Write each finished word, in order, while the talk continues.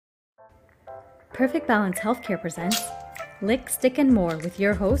Perfect Balance Healthcare presents Lick, Stick, and More with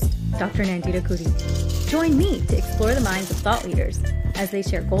your host, Dr. Nandita Kuti. Join me to explore the minds of thought leaders as they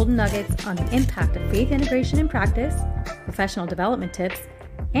share golden nuggets on the impact of faith integration in practice, professional development tips,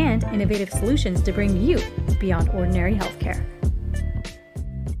 and innovative solutions to bring you beyond ordinary healthcare.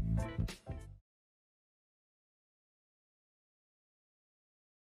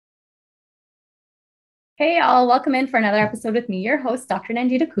 Hey, all, welcome in for another episode with me, your host, Dr.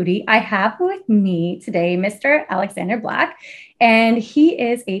 Nandita Kuti. I have with me today Mr. Alexander Black, and he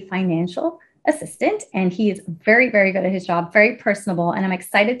is a financial assistant, and he is very, very good at his job, very personable, and I'm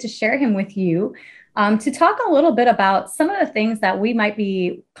excited to share him with you to talk a little bit about some of the things that we might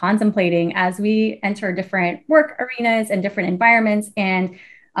be contemplating as we enter different work arenas and different environments, and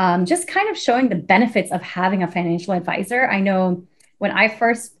just kind of showing the benefits of having a financial advisor. I know when I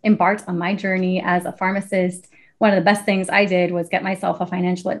first embarked on my journey as a pharmacist, one of the best things I did was get myself a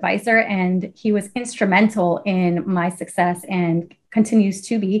financial advisor, and he was instrumental in my success and continues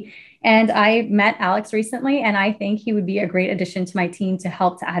to be. And I met Alex recently, and I think he would be a great addition to my team to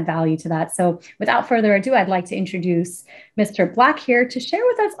help to add value to that. So without further ado, I'd like to introduce Mr. Black here to share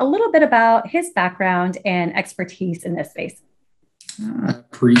with us a little bit about his background and expertise in this space. I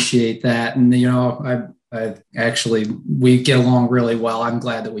appreciate that. And, we get along really well. I'm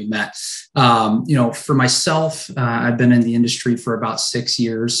glad that we met. For myself, I've been in the industry for about 6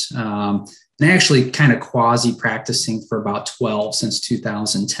 years, and actually kind of quasi practicing for about 12 since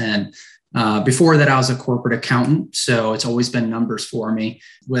 2010. Before that, I was a corporate accountant. So it's always been numbers for me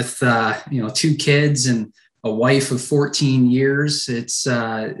with, 2 kids and a wife of 14 years. It's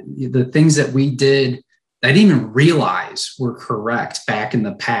the things that we did that I didn't even realize were correct back in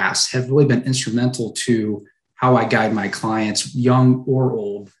the past have really been instrumental to how I guide my clients, young or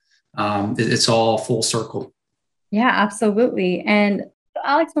old. It's all full circle. Yeah, absolutely. And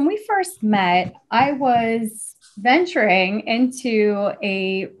Alex, when we first met, I was venturing into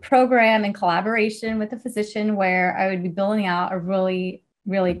a program in collaboration with a physician where I would be building out a really,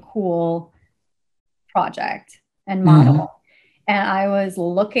 really cool project and model. Mm-hmm. And I was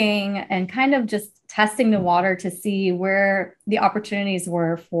looking and kind of just testing the water to see where the opportunities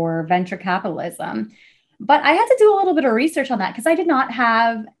were for venture capitalism. But I had to do a little bit of research on that because I did not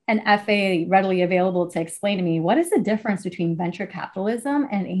have an FA readily available to explain to me what is the difference between venture capitalism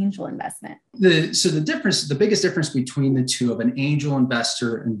and angel investment. The biggest difference between the two of an angel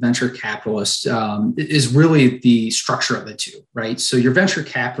investor and venture capitalist is really the structure of the two, right? So your venture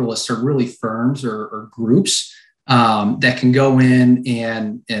capitalists are really firms or groups that can go in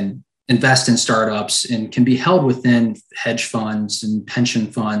and invest in startups and can be held within hedge funds and pension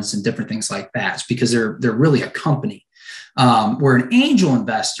funds and different things like that. It's because they're really a company. Where an angel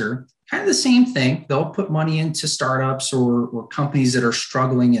investor, kind of the same thing. They'll put money into startups or companies that are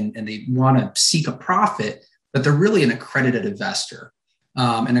struggling and they want to seek a profit, but they're really an accredited investor.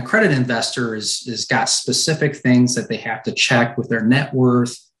 An accredited investor is got specific things that they have to check with their net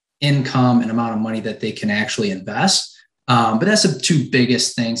worth, income, and amount of money that they can actually invest. But that's the two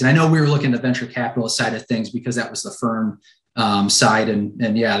biggest things. And I know we were looking at the venture capitalist side of things because that was the firm side.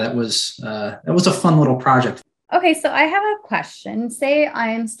 And yeah, that was a fun little project. Okay, so I have a question. Say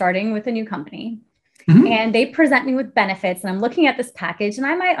I'm starting with a new company, mm-hmm. and they present me with benefits, and I'm looking at this package, and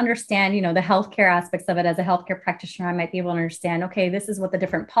I might understand, the healthcare aspects of it. As a healthcare practitioner, I might be able to understand, okay, this is what the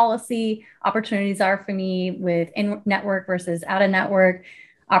different policy opportunities are for me with in-network versus out-of-network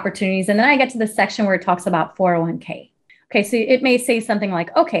opportunities. And then I get to the section where it talks about 401k. Okay, so it may say something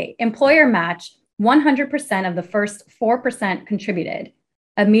like, okay, employer match 100% of the first 4% contributed,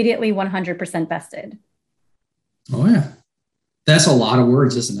 immediately 100% vested. Oh yeah, that's a lot of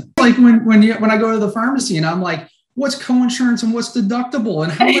words, isn't it? Like when I go to the pharmacy and I'm like, what's coinsurance and what's deductible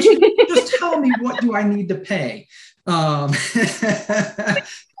and how much? Just tell me, what do I need to pay? And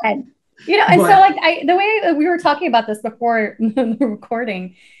the way we were talking about this before the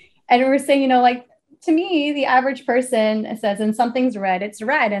recording, and we were saying, to me, the average person says, and something's red, it's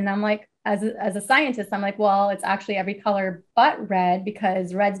red. And I'm like, as a scientist, I'm like, well, it's actually every color but red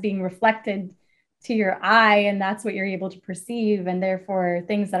because red's being reflected to your eye and that's what you're able to perceive. And therefore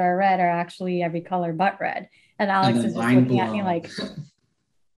things that are red are actually every color but red. And Alex is just looking at me like,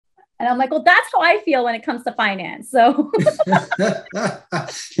 and I'm like, well, that's how I feel when it comes to finance. So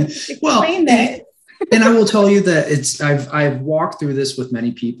explain this. And I will tell you that I've walked through this with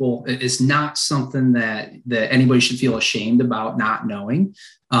many people. It's not something that anybody should feel ashamed about not knowing.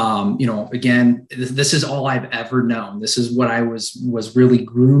 Again, this is all I've ever known. This is what I was really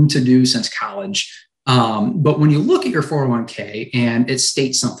groomed to do since college. But when you look at your 401k and it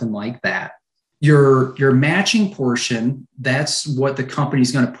states something like that, Your matching portion, that's what the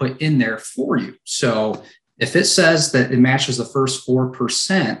company's going to put in there for you. So if it says that it matches the first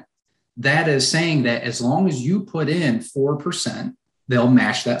 4%, that is saying that as long as you put in 4%, they'll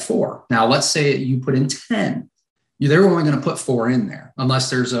match that 4. Now, let's say you put in 10. They're only going to put 4 in there. Unless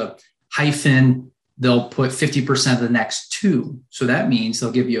there's a hyphen, they'll put 50% of the next 2. So that means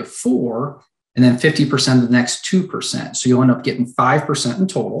they'll give you a 4 and then 50% of the next 2%. So you'll end up getting 5% in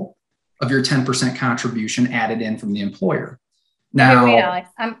total of your 10% contribution added in from the employer. Now, okay, wait, Alex,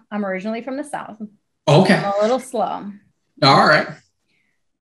 I'm originally from the South. Okay. I'm a little slow. All right.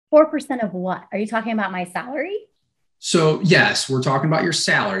 4% of what? Are you talking about my salary? So yes, we're talking about your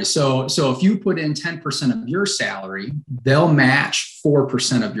salary. So if you put in 10% of your salary, they'll match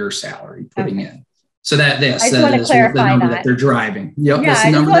 4% of your salary putting in. So that is the number that they're driving. Yep, that's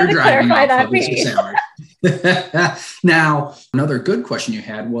the number they're driving off of is your salary. Now, another good question you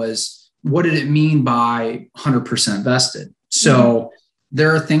had was, what did it mean by 100% vested? So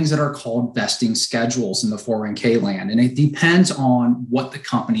there are things that are called vesting schedules in the 401k land, and it depends on what the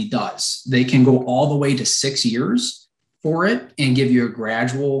company does. They can go all the way to 6 years for it and give you a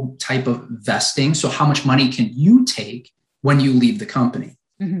gradual type of vesting. So how much money can you take when you leave the company?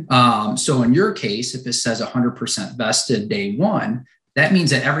 So in your case, if it says 100% vested day one, that means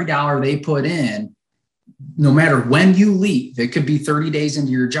that every dollar they put in, no matter when you leave, it could be 30 days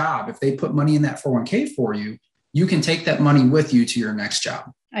into your job. If they put money in that 401k for you, you can take that money with you to your next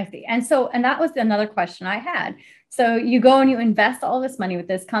job. I see. And that was another question I had. So you go and you invest all this money with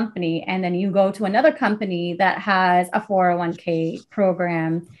this company, and then you go to another company that has a 401k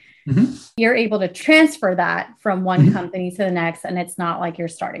program. You're able to transfer that from one company to the next. And it's not like you're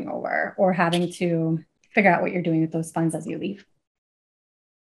starting over or having to figure out what you're doing with those funds as you leave.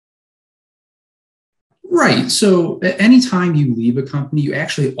 Right. So anytime you leave a company, you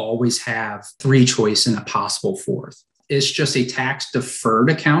actually always have 3 choices and a possible 4th. It's just a tax deferred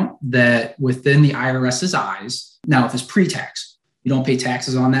account that within the IRS's eyes. Now, if it's pre-tax, you don't pay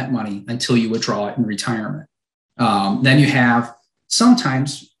taxes on that money until you withdraw it in retirement. Then you have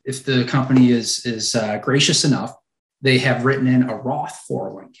sometimes, if the company is gracious enough, they have written in a Roth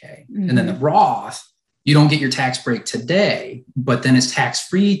 401k. And then the Roth, you don't get your tax break today, but then it's tax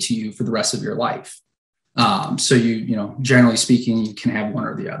free to you for the rest of your life. So generally speaking, you can have one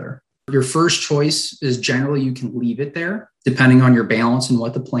or the other. Your first choice is generally you can leave it there, depending on your balance and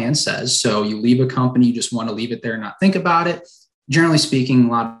what the plan says. So you leave a company, you just want to leave it there and not think about it. Generally speaking,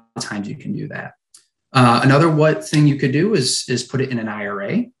 a lot of times you can do that. Another thing you could do is put it in an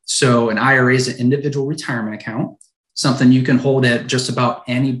IRA. So an IRA is an individual retirement account, something you can hold at just about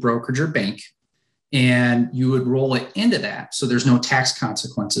any brokerage or bank. And you would roll it into that. So there's no tax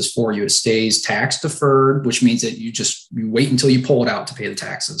consequences for you. It stays tax deferred, which means that you wait until you pull it out to pay the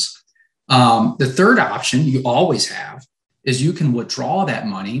taxes. The third option you always have is you can withdraw that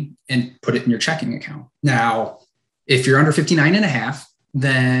money and put it in your checking account. Now, if you're under 59 and a half,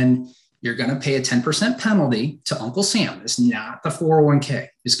 then you're going to pay a 10% penalty to Uncle Sam. It's not the 401k.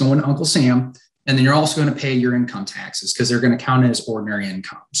 It's going to Uncle Sam. And then you're also going to pay your income taxes because they're going to count it as ordinary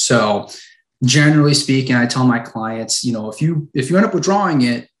income. So generally speaking, I tell my clients, if you end up withdrawing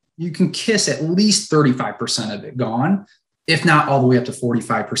it, you can kiss at least 35% of it gone, if not all the way up to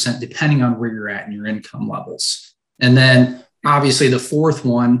 45%, depending on where you're at in your income levels. And then obviously the fourth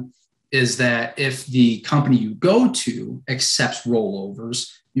one is that if the company you go to accepts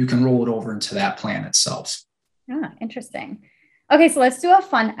rollovers, you can roll it over into that plan itself. Interesting. Okay, so let's do a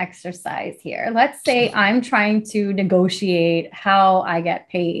fun exercise here. Let's say I'm trying to negotiate how I get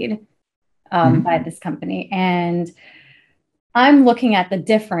paid by this company. And I'm looking at the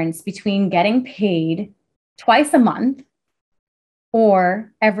difference between getting paid twice a month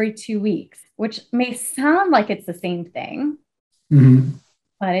or every 2 weeks, which may sound like it's the same thing,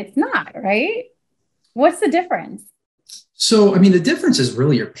 but it's not, right? What's the difference? So, the difference is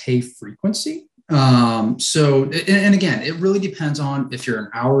really your pay frequency. And again, it really depends on if you're an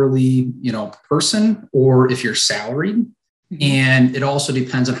hourly, person or if you're salaried. And it also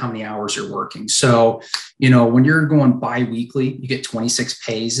depends on how many hours you're working. So, when you're going bi-weekly, you get 26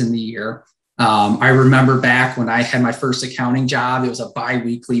 pays in the year. I remember back when I had my first accounting job, it was a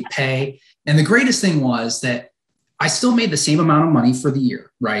bi-weekly pay. And the greatest thing was that I still made the same amount of money for the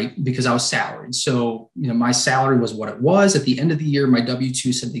year, right? Because I was salaried. So, my salary was what it was. At the end of the year, my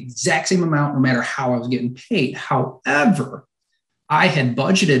W-2 said the exact same amount, no matter how I was getting paid. However, I had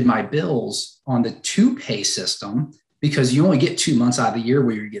budgeted my bills on the 2-pay system because you only get 2 months out of the year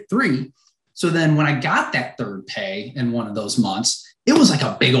where you get 3. So then when I got that third pay in one of those months, it was like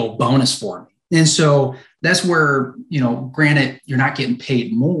a big old bonus for me. And so that's where, granted, you're not getting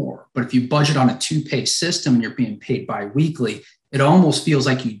paid more, but if you budget on a 2-pay system and you're being paid biweekly, it almost feels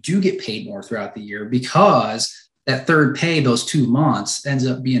like you do get paid more throughout the year, because that third pay, those 2 months, ends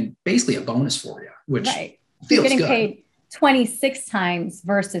up being basically a bonus for you, which right. feels You're getting good. paid 26 times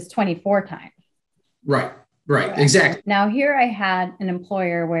versus 24 times. Right. Exactly. Now here I had an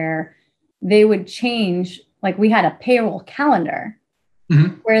employer where they would change, like we had a payroll calendar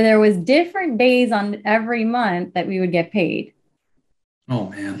where there was different days on every month that we would get paid. Oh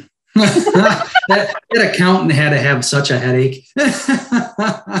man. that accountant had to have such a headache. And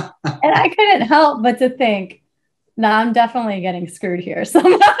I couldn't help but to think, no, I'm definitely getting screwed here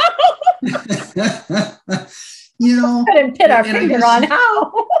somehow. Couldn't put our finger on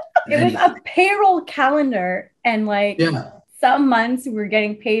how. It was a payroll calendar, and some months we were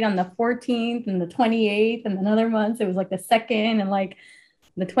getting paid on the 14th and the 28th, and then other months it was like the 2nd and like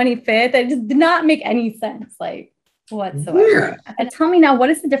the 25th. It just did not make any sense, whatsoever. Weird. And tell me now, what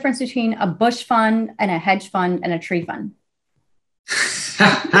is the difference between a bush fund and a hedge fund and a tree fund?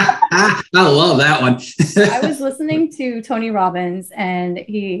 I love that one. I was listening to Tony Robbins, and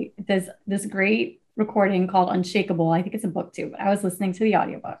he does this great recording called Unshakable. I think it's a book too, but I was listening to the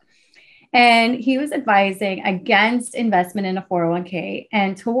audiobook. And he was advising against investment in a 401k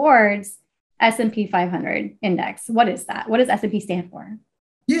and towards S&P 500 index. What is that? What does S&P stand for?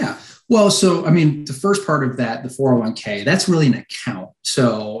 Yeah. Well, so, the first part of that, the 401k, that's really an account.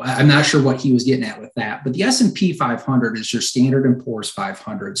 So I'm not sure what he was getting at with that, but the S&P 500 is your Standard & Poor's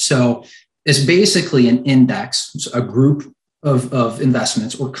 500. So it's basically an index, a group of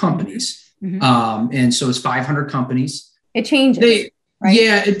investments or companies. And so it's 500 companies. It changes. Right?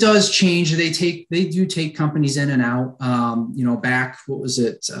 Yeah, it does change. They do take companies in and out. Back, what was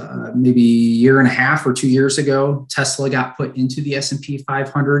it? Maybe a year and a half or 2 years ago, Tesla got put into the S&P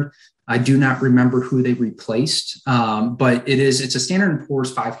 500. I do not remember who they replaced, but it's a Standard &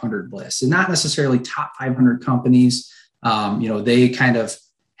 Poor's 500 list, and not necessarily top 500 companies. They kind of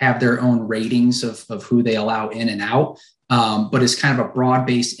have their own ratings of who they allow in and out. But it's kind of a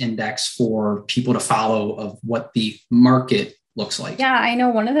broad-based index for people to follow of what the market looks like. Yeah, I know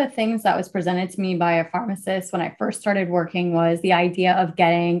one of the things that was presented to me by a pharmacist when I first started working was the idea of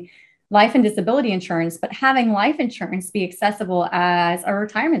getting life and disability insurance, but having life insurance be accessible as a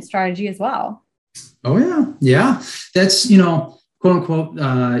retirement strategy as well. Oh, yeah. Yeah. That's, quote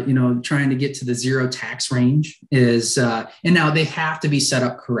unquote, trying to get to the zero tax range is, and now they have to be set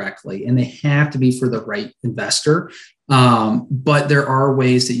up correctly and they have to be for the right investor. But there are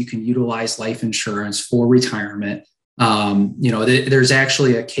ways that you can utilize life insurance for retirement. There's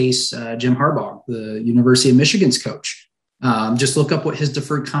actually a case, Jim Harbaugh, the University of Michigan's coach. Just look up what his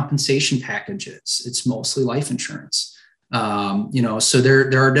deferred compensation package is. It's mostly life insurance. So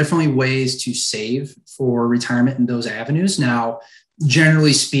there are definitely ways to save for retirement in those avenues. Now,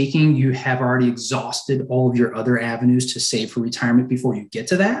 generally speaking, you have already exhausted all of your other avenues to save for retirement before you get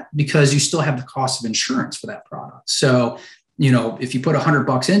to that, because you still have the cost of insurance for that product. So, if you put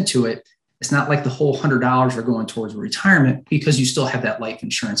 $100 into it, it's not like the whole $100 are going towards retirement, because you still have that life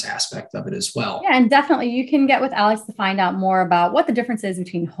insurance aspect of it as well. Yeah, and definitely you can get with Alex to find out more about what the difference is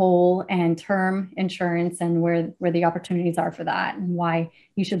between whole and term insurance and where the opportunities are for that and why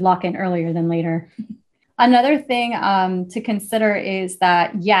you should lock in earlier than later. Another thing to consider is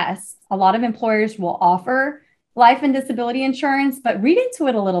that, yes, a lot of employers will offer life and disability insurance, but read into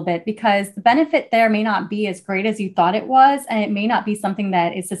it a little bit, because the benefit there may not be as great as you thought it was, and it may not be something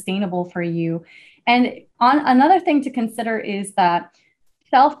that is sustainable for you. And another thing to consider is that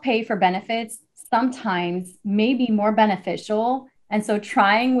self-pay for benefits sometimes may be more beneficial. And so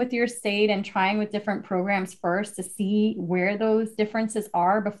trying with your state and trying with different programs first to see where those differences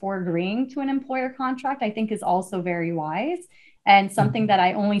are before agreeing to an employer contract, I think is also very wise, and something that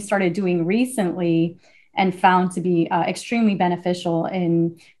I only started doing recently and found to be extremely beneficial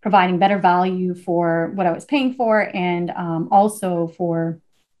in providing better value for what I was paying for, and also for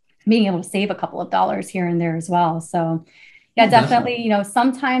being able to save a couple of dollars here and there as well. So yeah, definitely,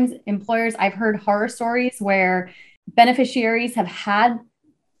 sometimes employers, I've heard horror stories where beneficiaries have had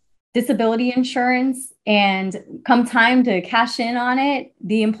disability insurance, and come time to cash in on it,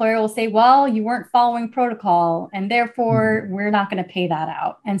 the employer will say, well, you weren't following protocol, and therefore we're not going to pay that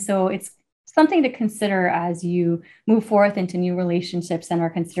out. And so it's something to consider as you move forth into new relationships and are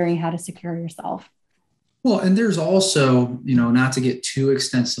considering how to secure yourself. Well, and there's also, not to get too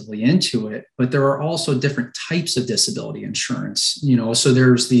extensively into it, but there are also different types of disability insurance, so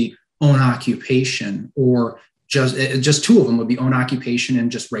there's the own occupation, or just two of them would be own occupation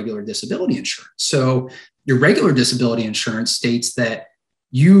and just regular disability insurance. So your regular disability insurance states that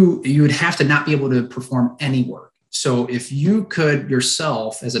you would have to not be able to perform any work. So if you could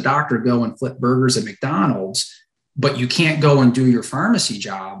yourself as a doctor go and flip burgers at McDonald's, but you can't go and do your pharmacy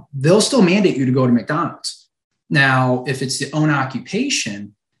job, they'll still mandate you to go to McDonald's. Now, if it's the own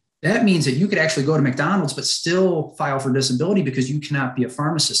occupation, that means that you could actually go to McDonald's, but still file for disability because you cannot be a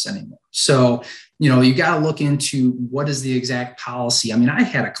pharmacist anymore. So, you got to look into what is the exact policy. I mean, I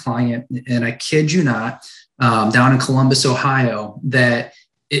had a client, and I kid you not, down in Columbus, Ohio, that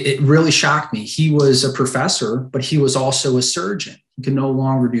it really shocked me. He was a professor, but he was also a surgeon. He could no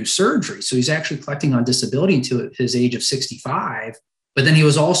longer do surgery. So he's actually collecting on disability until his age of 65, but then he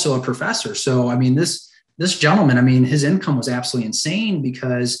was also a professor. So, I mean, this gentleman, I mean, his income was absolutely insane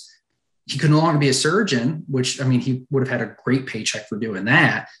because he could no longer be a surgeon, which, I mean, he would have had a great paycheck for doing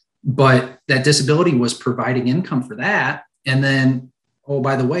that, but that disability was providing income for that. And then, oh,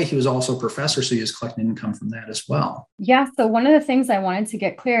 by the way, he was also a professor, so he was collecting income from that as well. Yeah. So one of the things I wanted to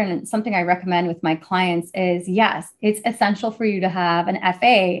get clear, and it's something I recommend with my clients, is yes, it's essential for you to have an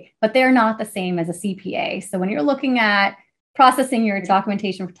FA, but they're not the same as a CPA. So when you're looking at processing your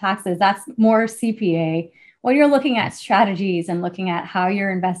documentation for taxes, that's more CPA. When you're looking at strategies and looking at how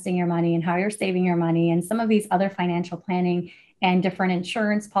you're investing your money and how you're saving your money and some of these other financial planning and different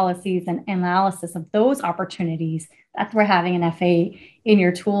insurance policies and analysis of those opportunities, that's where having an FA in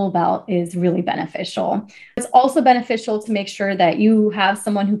your tool belt is really beneficial. It's also beneficial to make sure that you have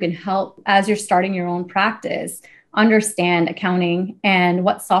someone who can help as you're starting your own practice, understand accounting and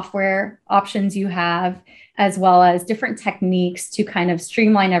what software options you have, as well as different techniques to kind of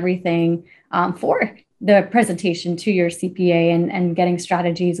streamline everything for the presentation to your CPA and getting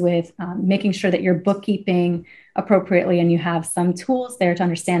strategies with making sure that you're bookkeeping appropriately and you have some tools there to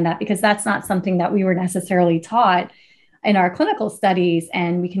understand that, because that's not something that we were necessarily taught in our clinical studies,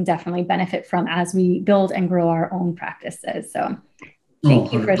 and we can definitely benefit from as we build and grow our own practices. So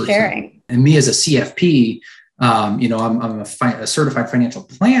thank you for sharing. And me as a CFP, I'm a certified financial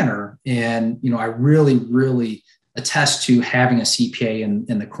planner, and, I really attest to having a CPA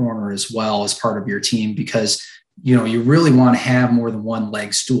in the corner as well as part of your team, because, you really want to have more than one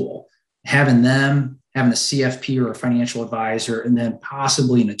leg stool. Having a CFP or a financial advisor, and then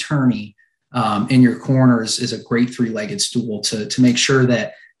possibly an attorney in your corners is a great three-legged stool to make sure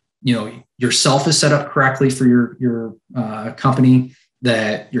that, yourself is set up correctly for your company,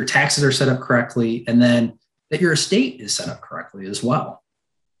 that your taxes are set up correctly, and then that your estate is set up correctly as well.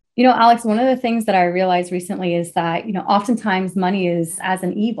 Alex, one of the things that I realized recently is that, oftentimes money is as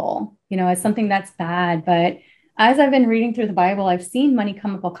an evil, as something that's bad. But as I've been reading through the Bible, I've seen money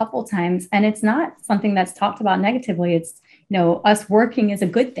come up a couple of times, and it's not something that's talked about negatively. It's, us working is a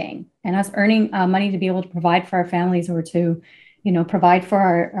good thing, and us earning money to be able to provide for our families or to, provide for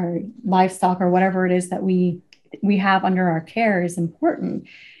our livestock or whatever it is that we have under our care is important.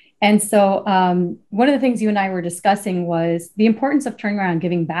 And so one of the things you and I were discussing was the importance of turning around,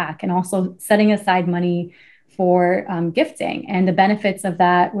 giving back, and also setting aside money for gifting and the benefits of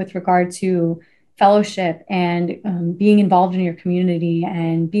that with regard to fellowship and being involved in your community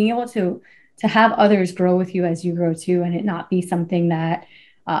and being able to have others grow with you as you grow too, and it not be something that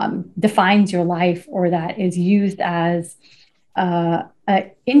defines your life or that is used as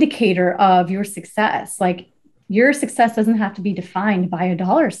an indicator of your success. Like, your success doesn't have to be defined by a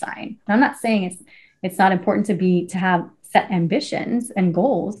dollar sign. I'm not saying it's not important to have set ambitions and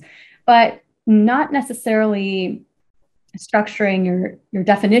goals, but not necessarily structuring your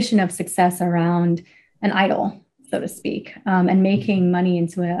definition of success around an idol, so to speak, and making money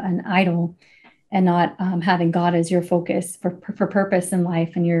into an idol, and not having God as your focus for purpose in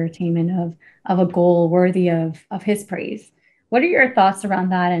life and your attainment of a goal worthy of His praise. What are your thoughts around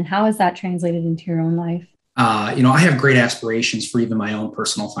that, and how is that translated into your own life? I have great aspirations for even my own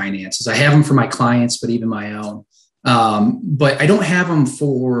personal finances. I have them for my clients, but even my own. But I don't have them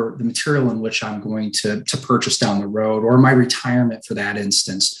for the material in which I'm going to purchase down the road, or my retirement for that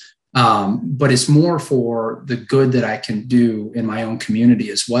instance. But it's more for the good that I can do in my own community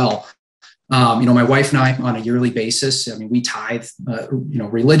as well. My wife and I, on a yearly basis, we tithe,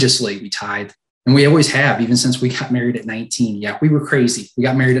 religiously, we tithe. And we always have, even since we got married at 19. Yeah, we were crazy. We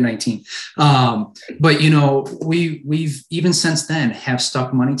got married at 19. But, we've even since then have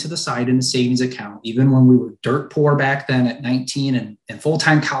stuck money to the side in the savings account, even when we were dirt poor back then at 19 and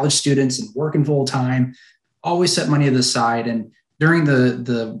full-time college students and working full-time, always set money to the side. And during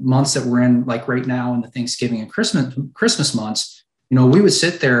the months that we're in, like right now in the Thanksgiving and Christmas months, we would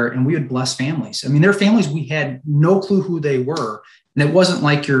sit there and we would bless families. There are families we had no clue who they were. And it wasn't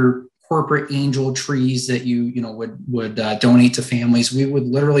like your corporate angel trees that you would donate to families. We would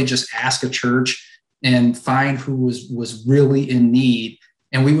literally just ask a church and find who was really in need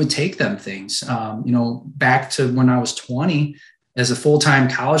and we would take them things. Back to when I was 20 as a full-time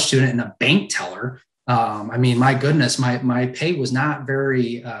college student and a bank teller. I mean, my goodness, my pay was not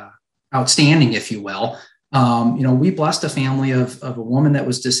very outstanding, if you will. We blessed a family of a woman that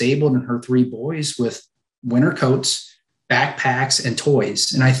was disabled and her 3 boys with winter coats, backpacks, and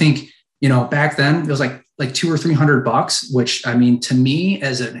toys. And I think, back then it was like $200 or $300, which, I mean, to me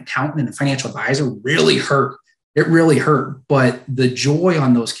as an accountant and a financial advisor really hurt. It really hurt, but the joy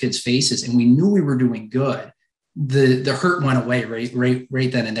on those kids' faces, and we knew we were doing good. The hurt went away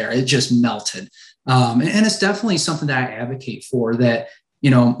right then and there. It just melted. And it's definitely something that I advocate for, that,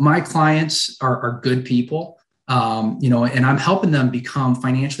 my clients are good people, and I'm helping them become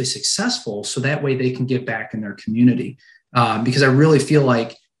financially successful so that way they can give back in their community. Because I really feel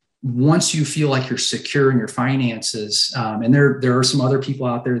like once you feel like you're secure in your finances, and there are some other people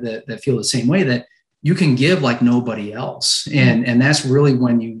out there that feel the same way, that you can give like nobody else. And that's really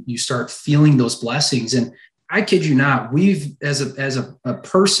when you start feeling those blessings. And I kid you not, we've, as a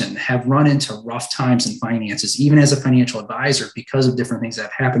person, have run into rough times in finances, even as a financial advisor, because of different things that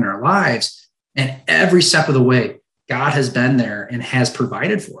have happened in our lives. And every step of the way, God has been there and has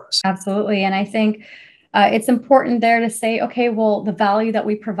provided for us. Absolutely. And I think it's important there to say, okay, well, the value that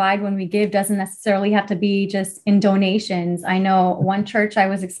we provide when we give doesn't necessarily have to be just in donations. I know one church I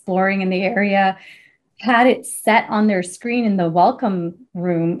was exploring in the area had it set on their screen in the welcome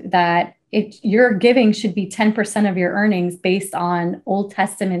room that your giving should be 10% of your earnings based on Old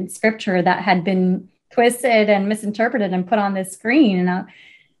Testament scripture that had been twisted and misinterpreted and put on this screen. And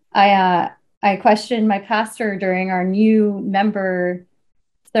I questioned my pastor during our new member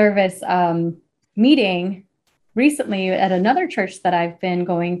service meeting recently at another church that I've been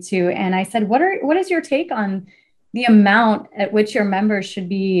going to. And I said, what is your take on the amount at which your members should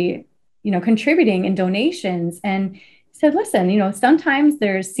be contributing in donations? And said, listen, sometimes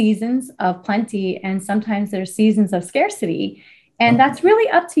there's seasons of plenty and sometimes there's seasons of scarcity. And that's really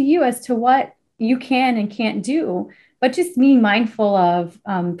up to you as to what you can and can't do, but just being mindful of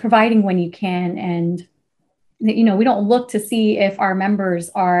providing when you can. And, we don't look to see if our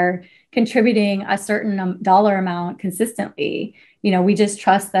members are contributing a certain dollar amount consistently. We just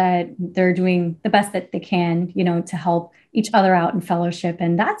trust that they're doing the best that they can, to help each other out in fellowship.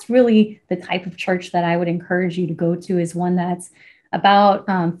 And that's really the type of church that I would encourage you to go to, is one that's about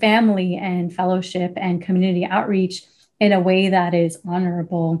family and fellowship and community outreach in a way that is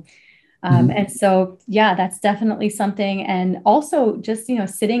honorable. And so, yeah, that's definitely something. And also just,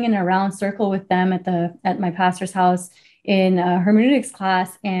 sitting in a round circle with them at my pastor's house in a hermeneutics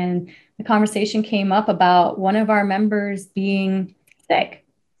class. And the conversation came up about one of our members being sick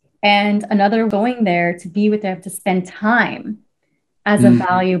and another going there to be with them, to spend time as a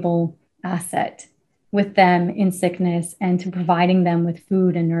valuable asset with them in sickness, and to providing them with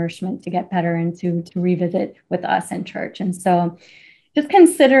food and nourishment to get better and to revisit with us in church. And so just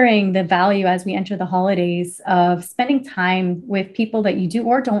considering the value as we enter the holidays of spending time with people that you do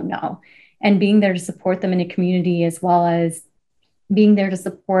or don't know, and being there to support them in a community, as well as being there to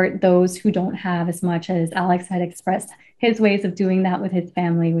support those who don't have as much, as Alex had expressed his ways of doing that with his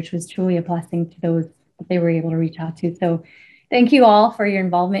family, which was truly a blessing to those that they were able to reach out to. So thank you all for your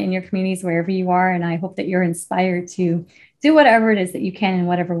involvement in your communities, wherever you are. And I hope that you're inspired to do whatever it is that you can in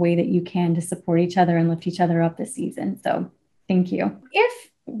whatever way that you can to support each other and lift each other up this season. So thank you.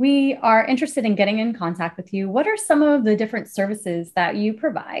 If we are interested in getting in contact with you, what are some of the different services that you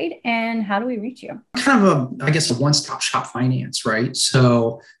provide and how do we reach you? Kind of a one-stop shop finance, right?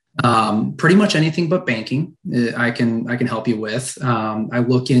 So pretty much anything but banking, I can help you with. I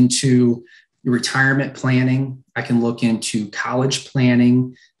look into retirement planning. I can look into college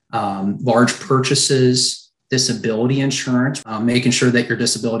planning, large purchases, disability insurance, making sure that your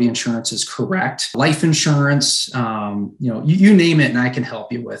disability insurance is correct, life insurance, you name it, and I can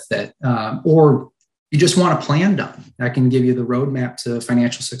help you with it. Or you just want a plan done, I can give you the roadmap to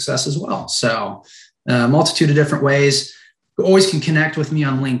financial success as well. So a multitude of different ways. You always can connect with me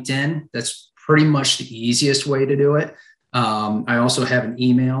on LinkedIn. That's pretty much the easiest way to do it. I also have an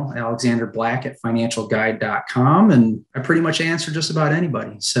email, alexanderblack@financialguide.com, and I pretty much answer just about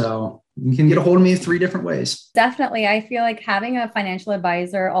anybody. So you can get a hold of me 3 different ways. Definitely. I feel like having a financial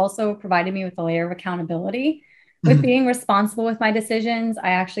advisor also provided me with a layer of accountability with being responsible with my decisions. I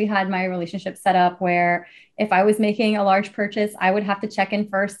actually had my relationship set up where if I was making a large purchase, I would have to check in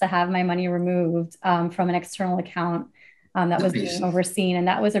first to have my money removed from an external account that was being overseen. And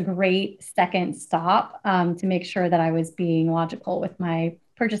that was a great second stop to make sure that I was being logical with my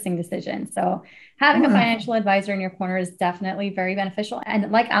purchasing decision. So having a financial advisor in your corner is definitely very beneficial.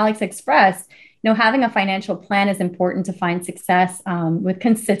 And like Alex expressed, having a financial plan is important to find success with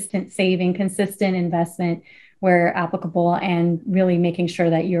consistent saving, consistent investment where applicable, and really making sure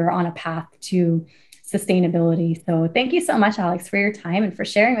that you're on a path to sustainability. So thank you so much, Alex, for your time and for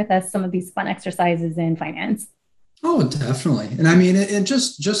sharing with us some of these fun exercises in finance. Oh, definitely. And I mean, and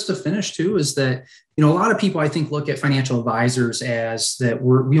just to finish too, is that, a lot of people I think look at financial advisors as that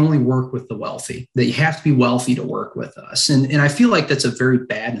we only work with the wealthy, that you have to be wealthy to work with us. And I feel like that's a very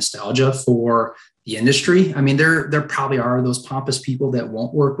bad nostalgia for the industry. I mean, there probably are those pompous people that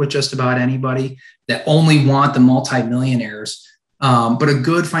won't work with just about anybody, that only want the multimillionaires. But a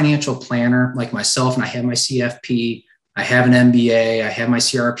good financial planner like myself, and I have my CFP, I have an MBA, I have my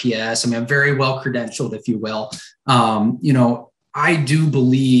CRPS. I mean, I'm very well credentialed, if you will. I do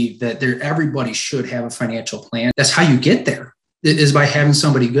believe that everybody should have a financial plan. That's how you get there, is by having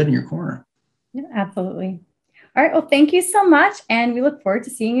somebody good in your corner. Yeah, absolutely. All right. Well, thank you so much. And we look forward to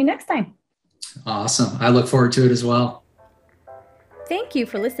seeing you next time. Awesome. I look forward to it as well. Thank you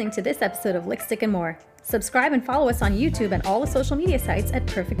for listening to this episode of Lipstick and More. Subscribe and follow us on YouTube and all the social media sites at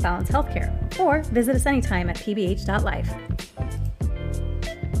Perfect Balance Healthcare, or visit us anytime at pbh.life.